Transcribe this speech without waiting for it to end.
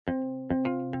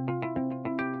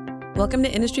Welcome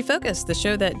to Industry Focus, the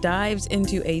show that dives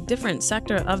into a different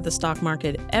sector of the stock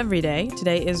market every day.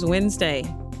 Today is Wednesday,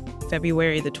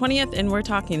 February the 20th, and we're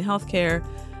talking healthcare.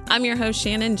 I'm your host,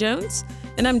 Shannon Jones,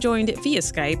 and I'm joined via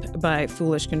Skype by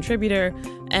Foolish contributor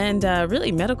and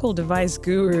really medical device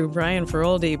guru, Brian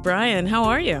Feroldi. Brian, how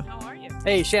are you?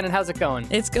 Hey, Shannon, how's it going?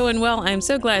 It's going well. I'm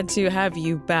so glad to have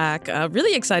you back.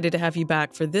 Really excited to have you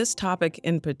back for this topic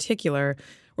in particular.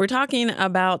 We're talking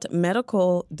about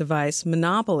medical device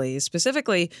monopolies,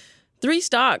 specifically 3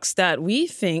 stocks that we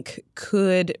think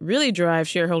could really drive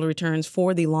shareholder returns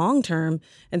for the long term.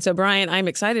 And so, Brian, I'm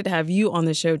excited to have you on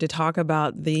the show to talk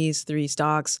about these 3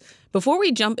 stocks. Before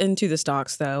we jump into the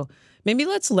stocks, though, maybe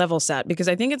let's level set, because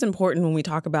I think it's important when we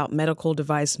talk about medical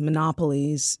device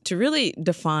monopolies to really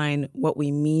define what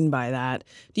we mean by that.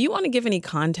 Do you want to give any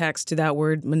context to that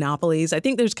word monopolies? I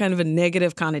think there's kind of a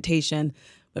negative connotation,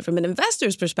 but from an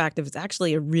investor's perspective, it's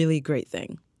actually a really great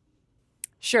thing.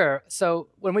 Sure. So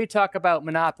when we talk about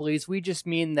monopolies, we just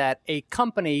mean that a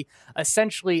company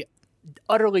essentially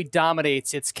utterly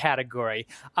dominates its category,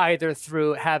 either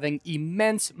through having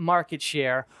immense market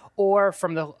share or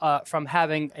from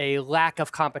having a lack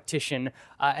of competition,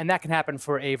 and that can happen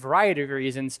for a variety of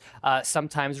reasons.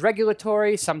 Sometimes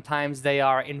regulatory, sometimes they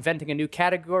are inventing a new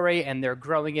category and they're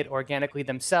growing it organically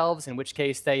themselves, in which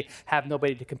case they have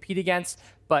nobody to compete against.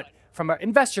 But from an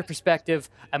investor perspective,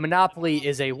 a monopoly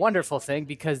is a wonderful thing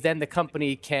because then the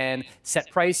company can set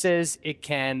prices, it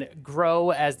can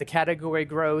grow as the category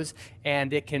grows,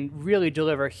 and it can really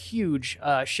deliver huge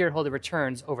shareholder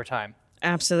returns over time.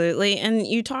 Absolutely. And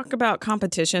you talk about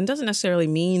competition. Doesn't necessarily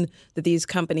mean that these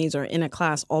companies are in a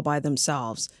class all by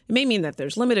themselves. It may mean that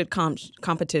there's limited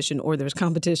competition or there's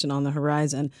competition on the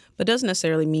horizon, but doesn't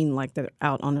necessarily mean like they're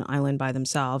out on an island by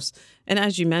themselves. And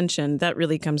as you mentioned, that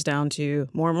really comes down to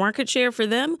more market share for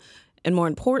them and, more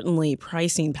importantly,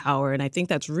 pricing power. And I think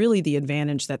that's really the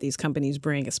advantage that these companies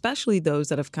bring, especially those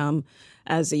that have come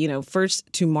as,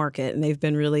 first to market. And they've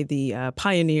been really the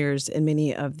pioneers in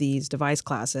many of these device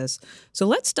classes. So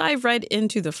let's dive right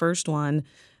into the first one.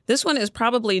 This one is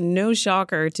probably no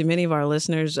shocker to many of our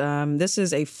listeners. This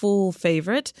is a full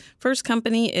favorite. First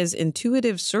company is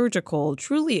Intuitive Surgical,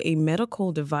 truly a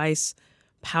medical device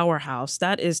powerhouse.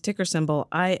 That is ticker symbol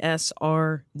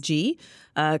ISRG.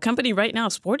 Company right now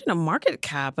sporting a market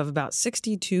cap of about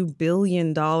 $62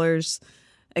 billion.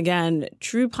 Again,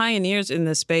 true pioneers in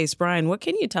this space. Brian, what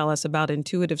can you tell us about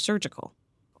Intuitive Surgical?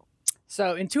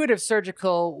 So Intuitive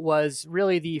Surgical was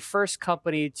really the first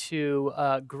company to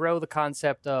grow the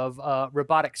concept of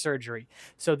robotic surgery.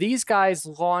 So these guys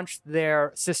launched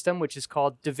their system, which is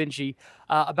called Da Vinci,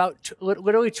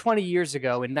 literally 20 years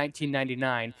ago in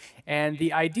 1999. And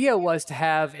the idea was to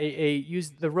have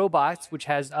use the robots, which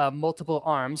has multiple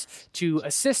arms, to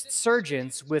assist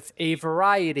surgeons with a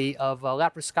variety of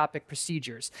laparoscopic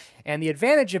procedures. And the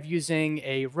advantage of using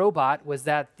a robot was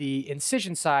that the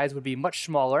incision size would be much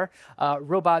smaller.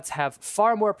 Robots have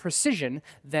far more precision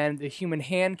than the human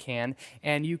hand can,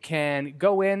 and you can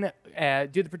go in,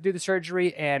 do the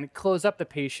surgery, and close up the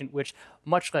patient, which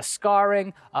much less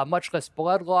scarring, much less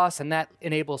blood loss, and that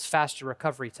enables faster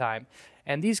recovery time.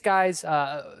 And these guys,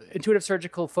 Intuitive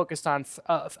Surgical, focused on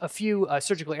a few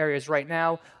surgical areas right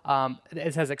now.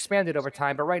 It has expanded over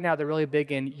time, but right now they're really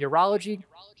big in urology,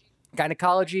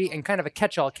 gynecology, and kind of a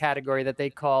catch-all category that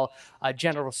they call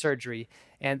general surgery.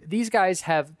 And these guys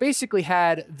have basically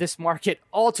had this market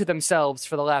all to themselves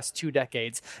for the last 2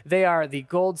 decades. They are the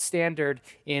gold standard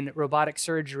in robotic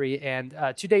surgery, and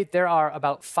to date, there are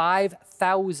about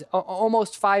 5,000,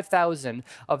 almost 5,000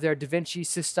 of their Da Vinci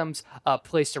systems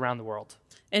placed around the world.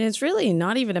 And it's really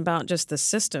not even about just the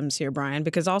systems here, Brian,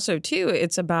 because also, too,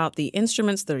 it's about the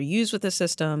instruments that are used with the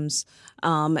systems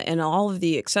and all of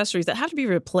the accessories that have to be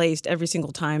replaced every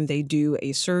single time they do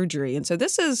a surgery. And so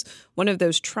this is one of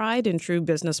those tried and true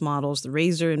business models, the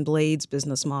razor and blades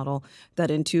business model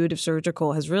that Intuitive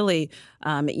Surgical has really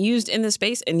used in the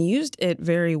space and used it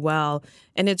very well.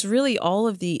 And it's really all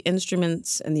of the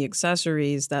instruments and the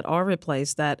accessories that are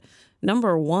replaced that,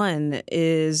 number one,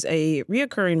 is a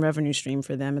reoccurring revenue stream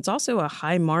for them. It's also a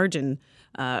high margin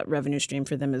revenue stream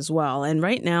for them as well. And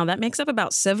right now, that makes up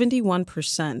about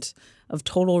 71% of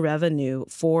total revenue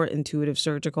for Intuitive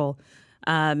Surgical.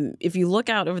 If you look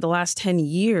out over the last 10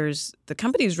 years, the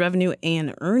company's revenue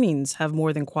and earnings have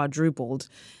more than quadrupled.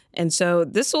 And so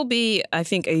this will be, I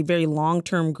think, a very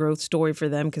long-term growth story for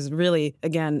them because really,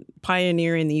 again,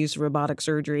 pioneering the use of robotic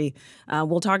surgery.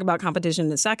 We'll talk about competition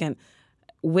in a second.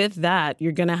 With that,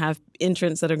 you're going to have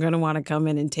entrants that are going to want to come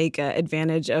in and take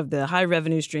advantage of the high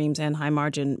revenue streams and high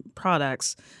margin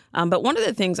products. But one of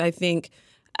the things I think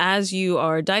as you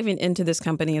are diving into this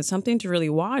company, and something to really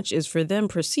watch is for them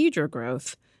procedure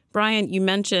growth. Brian, you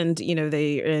mentioned,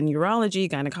 they in urology,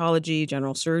 gynecology,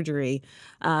 general surgery.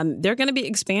 They're going to be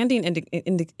expanding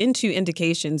into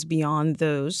indications beyond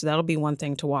those. So that'll be one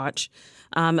thing to watch.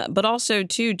 But also,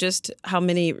 too, just how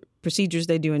many procedures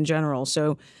they do in general.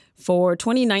 So for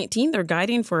 2019, they're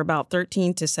guiding for about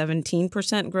 13 to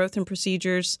 17% growth in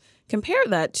procedures. Compare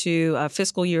that to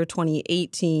fiscal year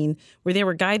 2018, where they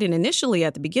were guiding initially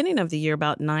at the beginning of the year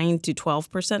about 9 to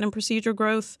 12% in procedure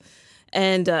growth.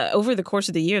 And over the course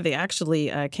of the year, they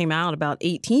actually came out about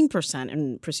 18%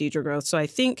 in procedure growth. So I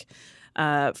think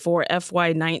for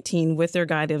FY19, with their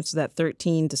guidance, that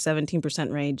 13 to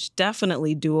 17% range,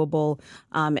 definitely doable.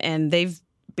 And they've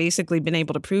basically been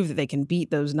able to prove that they can beat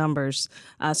those numbers.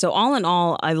 So all in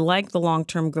all, I like the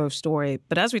long-term growth story.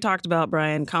 But as we talked about,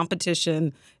 Brian,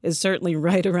 competition is certainly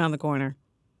right around the corner.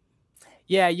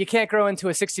 Yeah, you can't grow into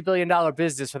a $60 billion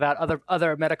business without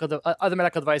other medical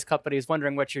device companies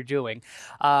wondering what you're doing.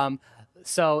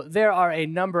 So there are a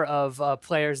number of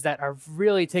players that are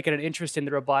really taking an interest in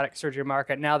the robotic surgery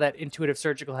market now that Intuitive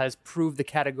Surgical has proved the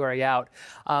category out.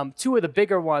 Two of the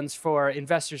bigger ones for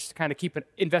investors to kind of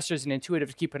investors in Intuitive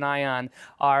to keep an eye on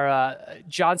are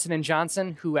Johnson &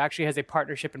 Johnson, who actually has a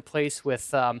partnership in place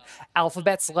with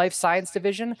Alphabet's life science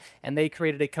division, and they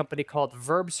created a company called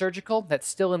Verb Surgical that's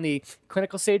still in the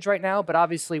clinical stage right now, but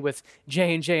obviously with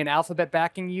J&J and Alphabet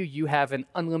backing you, you have an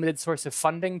unlimited source of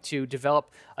funding to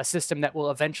develop a system that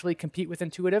will eventually compete with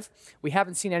Intuitive. We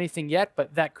haven't seen anything yet,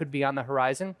 but that could be on the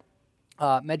horizon.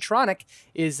 Medtronic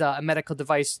is a medical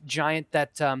device giant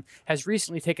that has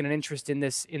recently taken an interest in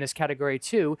this category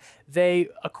too. They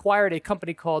acquired a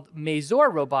company called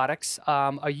Mazor Robotics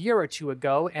a year or two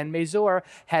ago, and Mazor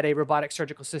had a robotic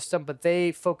surgical system, but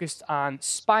they focused on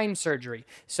spine surgery.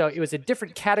 So it was a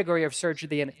different category of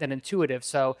surgery than Intuitive.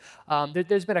 So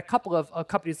there's been a couple of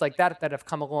companies like that have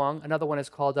come along. Another one is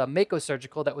called Mako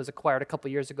Surgical that was acquired a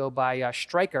couple years ago by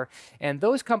Stryker, and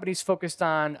those companies focused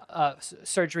on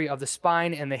surgery of the spine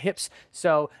and the hips.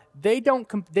 So they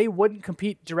wouldn't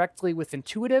compete directly with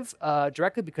Intuitive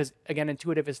because again,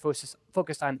 Intuitive is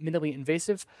focused on minimally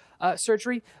invasive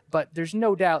surgery. But there's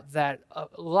no doubt that a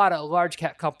lot of large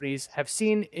cap companies have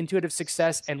seen Intuitive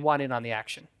success and want in on the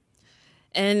action.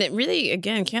 And it really,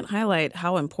 again, can't highlight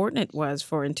how important it was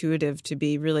for Intuitive to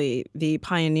be really the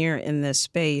pioneer in this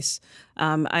space.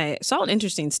 I saw an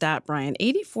interesting stat, Brian.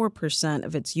 84%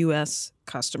 of its U.S.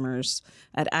 customers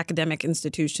at academic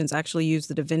institutions actually use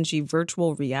the Da Vinci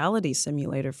virtual reality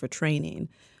simulator for training.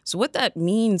 So what that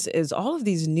means is all of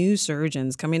these new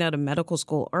surgeons coming out of medical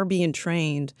school are being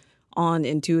trained on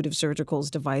Intuitive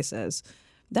Surgical's devices.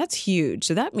 That's huge.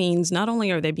 So that means not only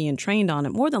are they being trained on it,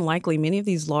 more than likely many of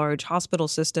these large hospital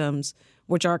systems,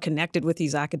 which are connected with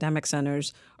these academic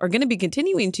centers, are going to be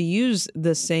continuing to use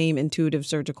the same Intuitive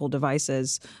Surgical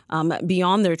devices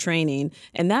beyond their training.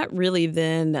 And that really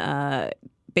then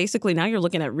basically now you're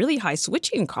looking at really high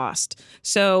switching cost.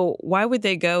 So why would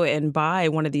they go and buy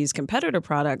one of these competitor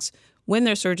products when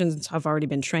their surgeons have already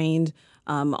been trained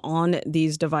on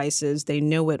these devices? They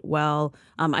know it well.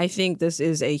 I think this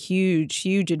is a huge,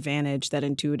 huge advantage that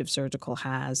Intuitive Surgical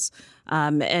has.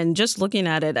 And just looking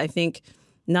at it, I think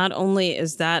not only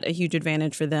is that a huge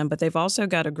advantage for them, but they've also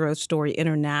got a growth story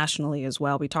internationally as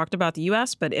well. We talked about the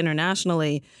U.S., but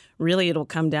internationally, really it'll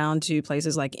come down to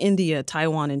places like India,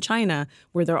 Taiwan, and China,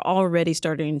 where they're already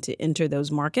starting to enter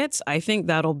those markets. I think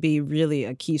that'll be really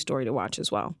a key story to watch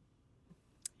as well.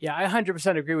 Yeah, I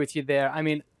 100% agree with you there. I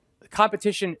mean,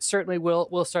 competition certainly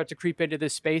will start to creep into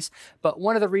this space. But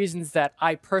one of the reasons that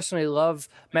I personally love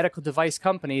medical device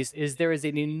companies is there is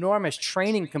an enormous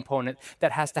training component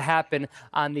that has to happen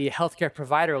on the healthcare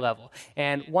provider level.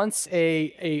 And once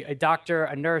a doctor,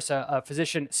 a nurse, a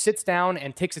physician sits down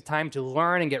and takes the time to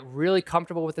learn and get really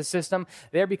comfortable with the system,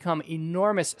 there become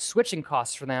enormous switching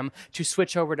costs for them to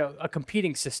switch over to a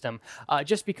competing system,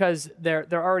 just because they're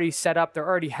already set up, they're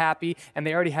already happy, and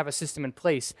they already have a system in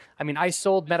place. I mean, I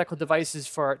sold medical devices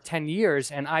for 10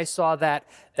 years, and I saw that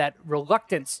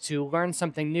reluctance to learn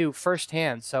something new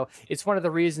firsthand. So it's one of the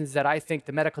reasons that I think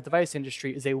the medical device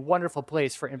industry is a wonderful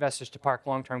place for investors to park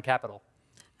long-term capital.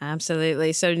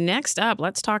 Absolutely. So next up,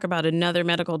 let's talk about another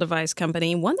medical device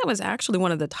company, one that was actually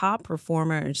one of the top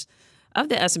performers of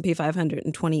the S&P 500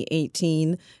 in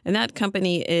 2018. And that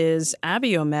company is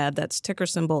Abiomed. That's ticker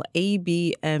symbol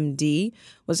ABMD.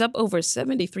 Was up over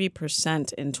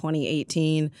 73% in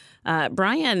 2018.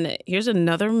 Brian, here's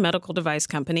another medical device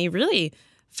company really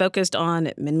focused on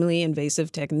minimally invasive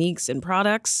techniques and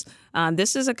products.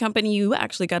 This is a company you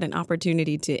actually got an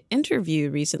opportunity to interview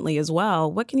recently as well.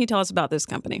 What can you tell us about this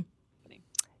company?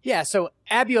 Yeah, so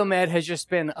Abiomed has just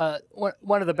been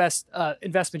one of the best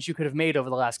investments you could have made over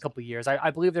the last couple of years. I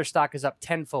believe their stock is up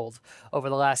tenfold over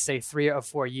the last, say, 3 or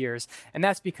 4 years. And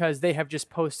that's because they have just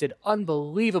posted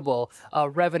unbelievable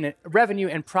revenue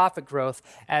and profit growth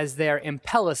as their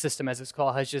Impella system, as it's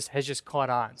called, has just caught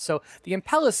on. So the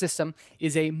Impella system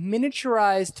is a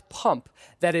miniaturized pump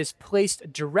that is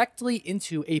placed directly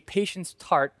into a patient's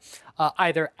heart,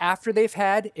 either after they've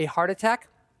had a heart attack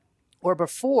or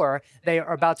before they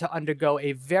are about to undergo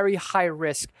a very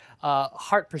high-risk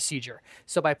heart procedure.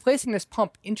 So by placing this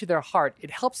pump into their heart, it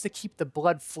helps to keep the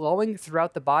blood flowing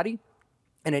throughout the body,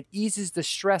 and it eases the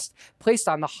stress placed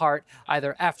on the heart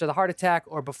either after the heart attack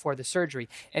or before the surgery.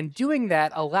 And doing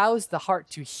that allows the heart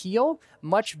to heal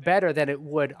much better than it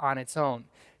would on its own.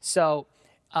 So,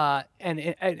 and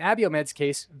in Abiomed's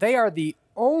case, they are the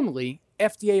only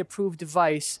FDA-approved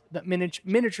device, that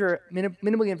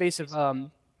minimally invasive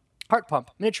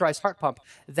miniaturized heart pump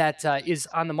that is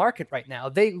on the market right now.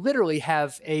 They literally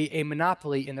have a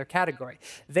monopoly in their category.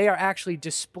 They are actually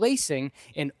displacing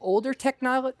an older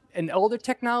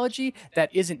technology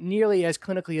that isn't nearly as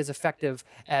clinically as effective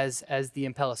as the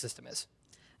Impella system is.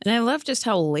 And I love just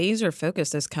how laser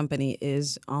focused this company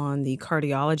is on the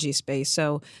cardiology space.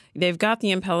 So they've got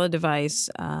the Impella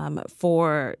device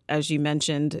for, as you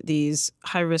mentioned, these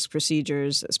high-risk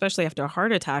procedures, especially after a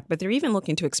heart attack, but they're even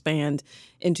looking to expand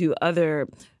into other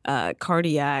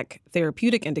cardiac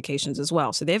therapeutic indications as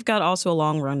well. So they've got also a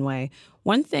long runway.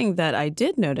 One thing that I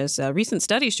did notice, a recent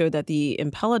study showed that the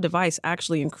Impella device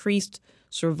actually increased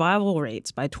survival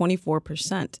rates by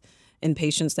 24%. In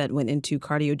patients that went into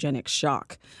cardiogenic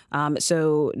shock.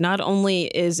 So not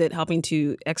only is it helping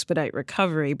to expedite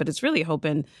recovery, but it's really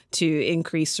hoping to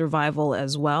increase survival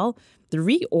as well. The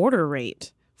reorder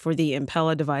rate for the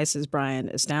Impella devices, Brian,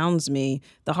 astounds me.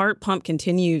 The heart pump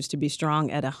continues to be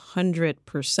strong at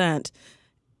 100%.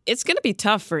 It's going to be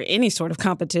tough for any sort of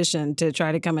competition to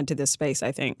try to come into this space,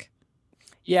 I think.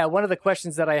 Yeah, one of the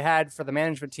questions that I had for the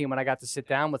management team when I got to sit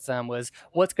down with them was,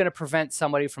 what's going to prevent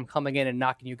somebody from coming in and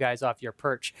knocking you guys off your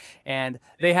perch? And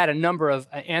they had a number of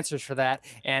answers for that.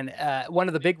 And one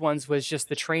of the big ones was just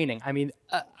the training. I mean,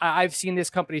 I've seen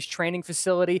this company's training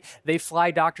facility. They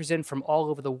fly doctors in from all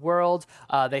over the world.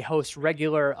 They host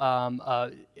regular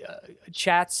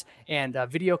chats and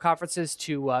video conferences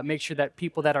to make sure that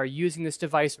people that are using this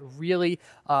device really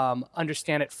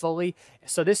understand it fully.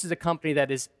 So this is a company that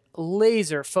is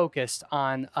laser focused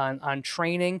on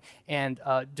training and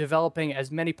developing as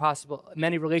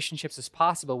many relationships as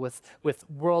possible with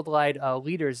worldwide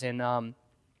leaders in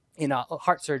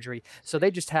heart surgery. So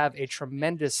they just have a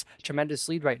tremendous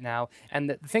lead right now. And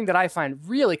the thing that I find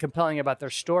really compelling about their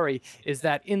story is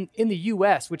that in the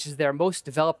U.S., which is their most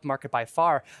developed market by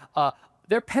far,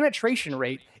 their penetration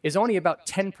rate is only about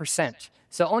 10%.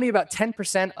 So only about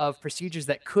 10% of procedures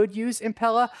that could use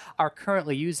Impella are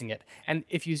currently using it. And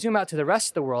if you zoom out to the rest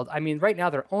of the world, I mean, right now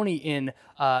they're only in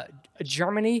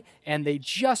Germany, and they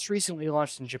just recently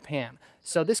launched in Japan.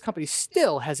 So this company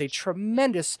still has a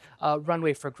tremendous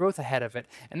runway for growth ahead of it.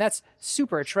 And that's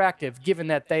super attractive, given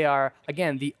that they are,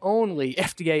 again, the only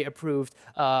FDA-approved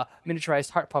miniaturized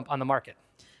heart pump on the market.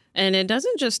 And it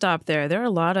doesn't just stop there. There are a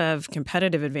lot of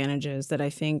competitive advantages that I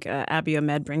think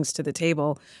Abiomed brings to the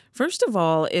table. First of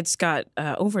all, it's got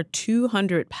over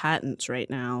 200 patents right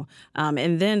now,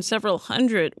 and then several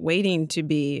hundred waiting to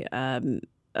be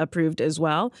approved as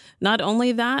well. Not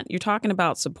only that, you're talking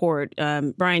about support.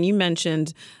 Brian, you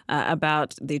mentioned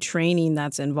about the training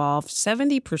that's involved.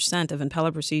 70% of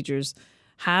Impella procedures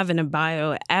have an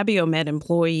Abiomed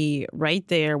employee right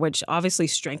there, which obviously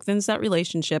strengthens that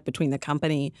relationship between the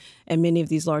company and many of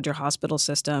these larger hospital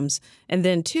systems. And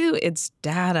then, two, it's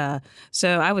data.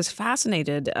 So I was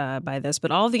fascinated by this, but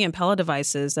all of the Impella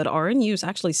devices that are in use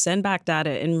actually send back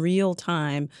data in real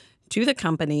time to the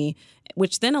company,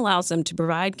 which then allows them to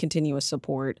provide continuous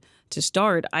support to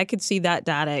start. I could see that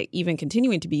data even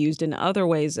continuing to be used in other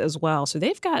ways as well. So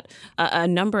they've got a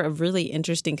number of really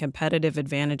interesting competitive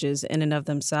advantages in and of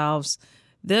themselves.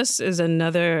 This is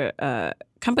another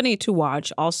company to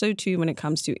watch, also, too, when it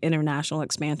comes to international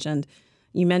expansion.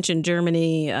 You mentioned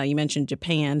Germany, you mentioned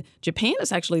Japan. Japan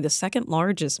is actually the second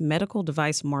largest medical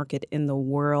device market in the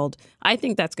world. I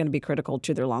think that's going to be critical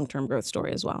to their long-term growth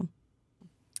story as well.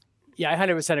 Yeah, I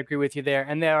 100% agree with you there.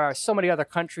 And there are so many other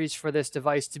countries for this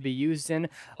device to be used in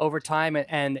over time.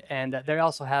 And they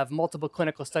also have multiple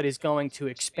clinical studies going to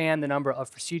expand the number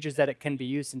of procedures that it can be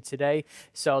used in today.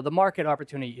 So the market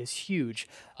opportunity is huge.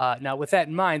 Now, with that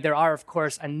in mind, there are, of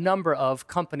course, a number of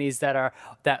companies that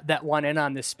want in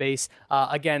on this space.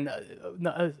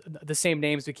 The same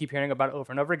names we keep hearing about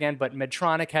over and over again, but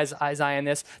Medtronic has eyes on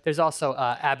this. There's also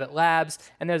Abbott Labs,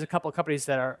 and there's a couple of companies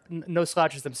that are no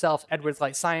slouches themselves, Edwards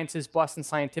Life Sciences, Boston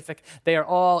Scientific. They are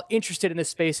all interested in this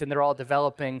space, and they're all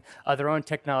developing their own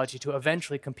technology to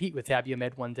eventually compete with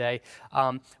Abiomed one day.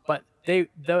 But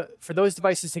for those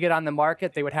devices to get on the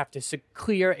market, they would have to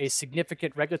clear a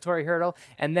significant regulatory hurdle.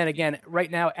 And then again,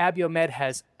 right now, Abiomed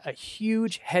has a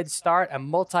huge head start, a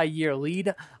multi-year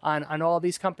lead on all of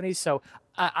these companies. So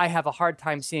I have a hard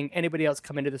time seeing anybody else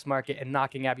come into this market and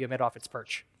knocking Abiomed off its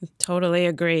perch. Totally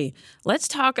agree. Let's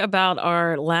talk about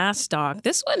our last stock.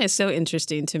 This one is so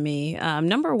interesting to me.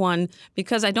 Number one,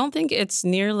 because I don't think it's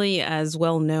nearly as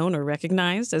well known or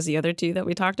recognized as the other two that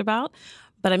we talked about.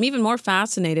 But I'm even more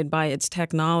fascinated by its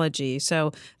technology.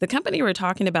 So the company we're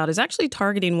talking about is actually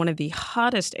targeting one of the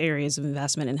hottest areas of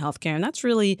investment in healthcare, and that's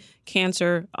really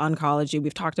cancer oncology.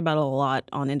 We've talked about it a lot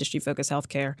on Industry Focused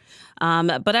Healthcare.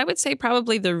 But I would say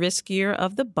probably the riskier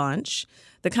of the bunch.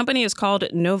 The company is called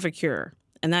Novocure,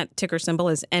 and that ticker symbol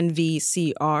is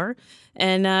NVCR.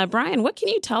 And Brian, what can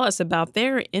you tell us about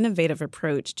their innovative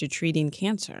approach to treating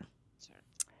cancer?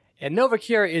 And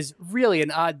Novocure is really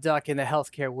an odd duck in the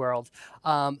healthcare world.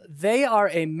 They are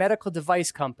a medical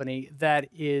device company that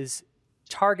is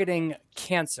targeting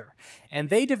cancer.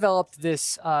 And they developed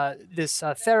this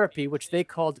therapy, which they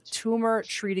called tumor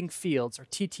treating fields, or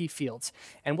TT fields.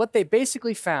 And what they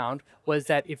basically found was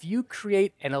that if you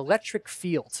create an electric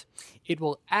field, it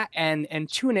will and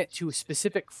tune it to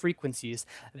specific frequencies,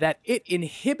 that it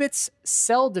inhibits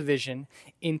cell division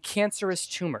in cancerous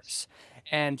tumors.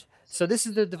 And so this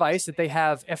is the device that they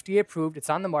have FDA approved. It's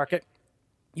on the market.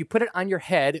 You put it on your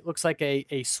head. It looks like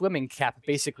a swimming cap,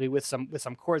 basically, with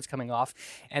some cords coming off.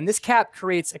 And this cap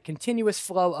creates a continuous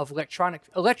flow of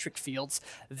electric fields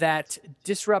that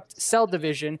disrupt cell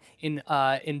division in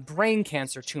brain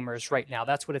cancer tumors right now.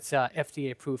 That's what it's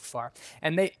FDA approved for.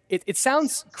 And it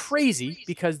sounds crazy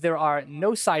because there are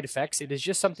no side effects. It is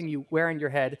just something you wear on your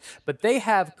head. But they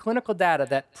have clinical data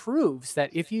that proves that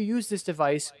if you use this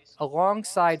device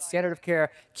alongside standard of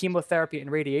care chemotherapy and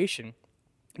radiation,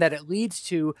 that it leads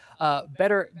to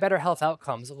better health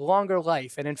outcomes, longer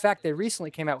life. And in fact, they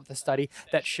recently came out with a study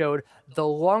that showed the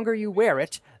longer you wear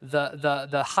it,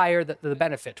 the higher the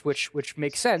benefit, which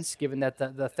makes sense given that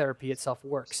the therapy itself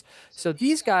works. So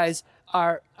these guys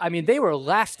they were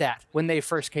laughed at when they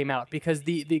first came out because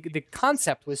the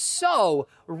concept was so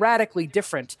radically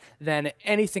different than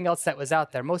anything else that was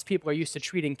out there. Most people are used to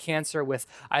treating cancer with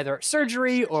either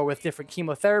surgery or with different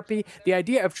chemotherapy. The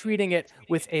idea of treating it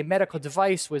with a medical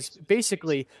device was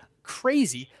basically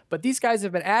crazy, but these guys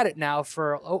have been at it now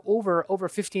for over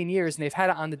 15 years, and they've had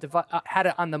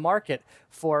it on the market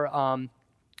for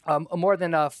more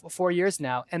than 4 years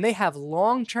now, and they have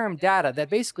long-term data that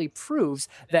basically proves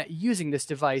that using this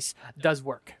device does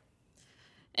work.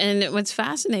 And what's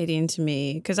fascinating to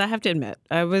me, because I have to admit,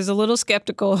 I was a little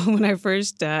skeptical when I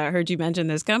first heard you mention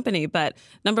this company. But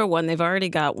number one, they've already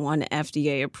got one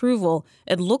FDA approval.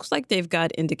 It looks like they've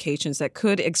got indications that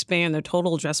could expand their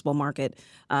total addressable market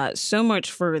so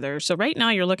much further. So right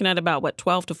now you're looking at about,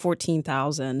 12 to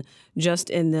 14,000 just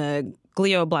in the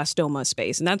glioblastoma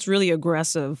space. And that's really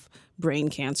aggressive brain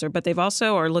cancer. But they've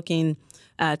also are looking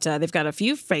at, they've got a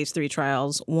few phase 3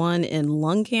 trials, one in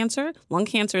lung cancer. Lung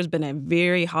cancer has been a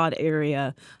very hot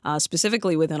area,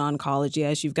 specifically within oncology,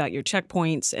 as you've got your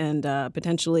checkpoints and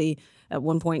potentially at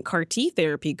one point CAR T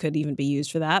therapy could even be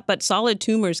used for that. But solid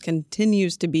tumors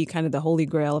continues to be kind of the holy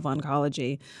grail of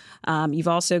oncology. You've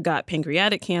also got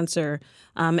pancreatic cancer,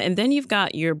 and then you've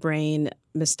got your brain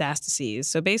metastases.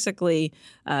 So basically,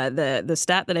 the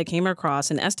stat that I came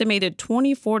across, an estimated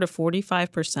 24 to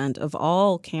 45% of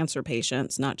all cancer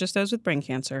patients, not just those with brain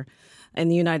cancer, in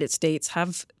the United States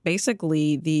have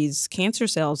basically these cancer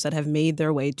cells that have made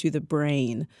their way to the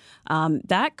brain.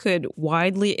 That could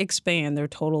widely expand their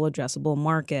total addressable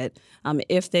market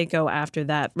if they go after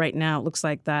that. Right now, it looks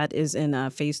like that is in a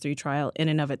phase 3 trial in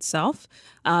and of itself.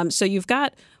 So you've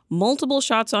got multiple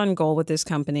shots on goal with this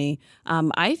company.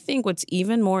 I think what's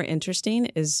even more interesting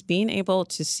is being able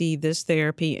to see this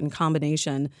therapy in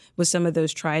combination with some of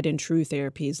those tried and true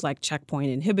therapies like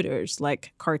checkpoint inhibitors,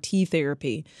 like CAR T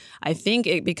therapy. I think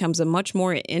it becomes a much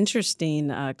more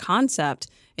interesting concept,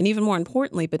 and even more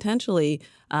importantly, potentially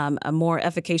a more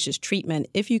efficacious treatment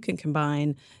if you can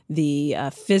combine the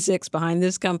physics behind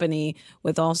this company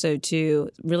with also, too,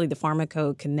 really the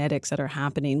pharmacokinetics that are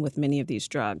happening with many of these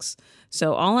drugs.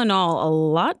 So all in all, a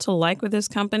lot to like with this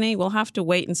company. We'll have to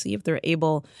wait and see if they're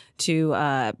able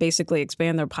to basically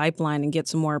expand their pipeline and get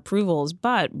some more approvals,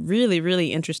 but really,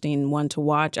 really interesting one to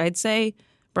watch. I'd say,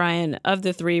 Brian, of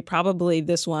the three, probably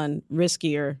this one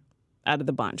riskier out of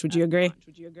the bunch. Would you agree?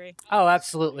 Oh,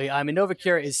 absolutely. I mean,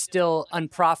 Novocure is still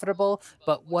unprofitable,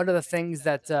 but one of the things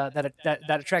that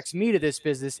attracts me to this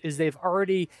business is they've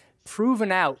already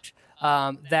proven out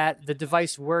that the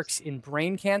device works in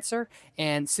brain cancer,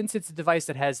 and since it's a device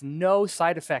that has no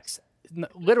side effects,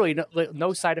 literally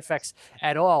no side effects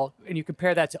at all, and you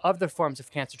compare that to other forms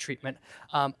of cancer treatment,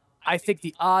 I think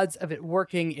the odds of it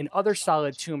working in other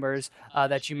solid tumors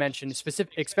that you mentioned,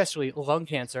 especially lung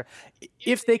cancer,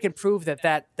 if they can prove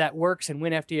that works and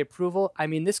win FDA approval, I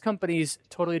mean, this company's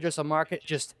total addressable market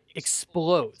just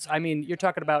explodes. I mean, you're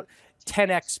talking about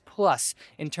 10x plus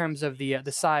in terms of the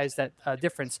size, that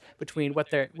difference between what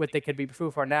they could be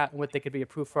approved for now and what they could be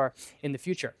approved for in the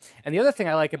future. And the other thing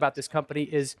I like about this company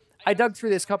is I dug through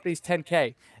this company's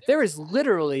 10K. There is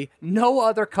literally no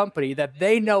other company that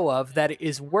they know of that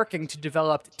is working to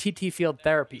develop TT field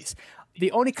therapies.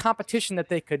 The only competition that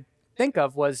they could think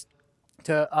of was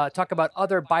to talk about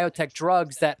other biotech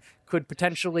drugs that could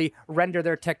potentially render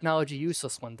their technology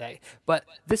useless one day. But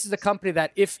this is a company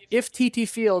that if TT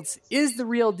Fields is the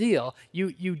real deal,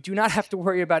 you do not have to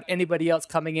worry about anybody else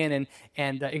coming in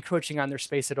and encroaching on their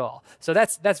space at all. So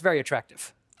that's very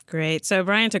attractive. Great. So,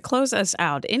 Brian, to close us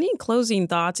out, any closing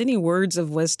thoughts, any words of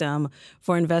wisdom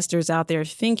for investors out there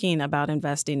thinking about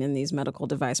investing in these medical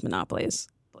device monopolies?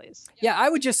 Yeah, I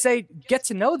would just say get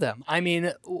to know them. I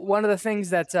mean, one of the things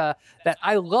that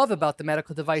I love about the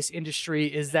medical device industry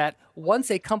is that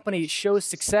once a company shows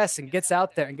success and gets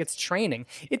out there and gets training,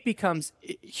 it becomes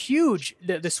huge.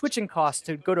 The switching costs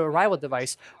to go to a rival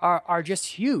device are just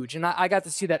huge, and I got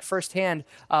to see that firsthand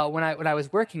when I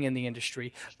was working in the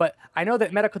industry. But I know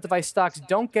that medical device stocks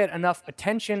don't get enough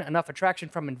attention, enough attraction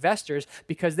from investors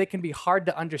because they can be hard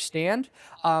to understand.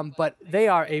 But they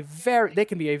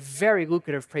can be a very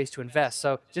lucrative place to invest.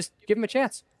 So just give them a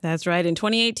chance. That's right. And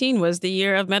 2018 was the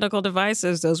year of medical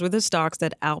devices. Those were the stocks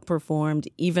that outperformed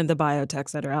even the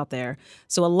biotechs that are out there.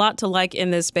 So a lot to like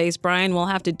in this space. Brian, we'll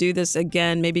have to do this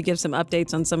again, maybe give some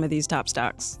updates on some of these top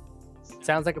stocks.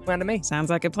 Sounds like a plan to me. Sounds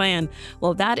like a plan.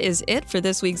 Well, that is it for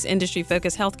this week's Industry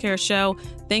Focus Healthcare Show.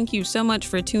 Thank you so much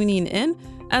for tuning in.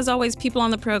 As always, people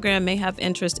on the program may have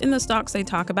interest in the stocks they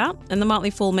talk about, and the Motley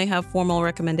Fool may have formal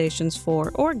recommendations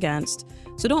for or against.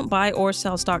 So don't buy or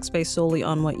sell stocks based solely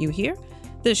on what you hear.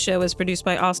 This show is produced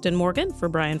by Austin Morgan. For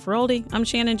Brian Feroldi, I'm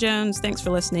Shannon Jones. Thanks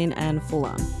for listening, and Fool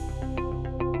on.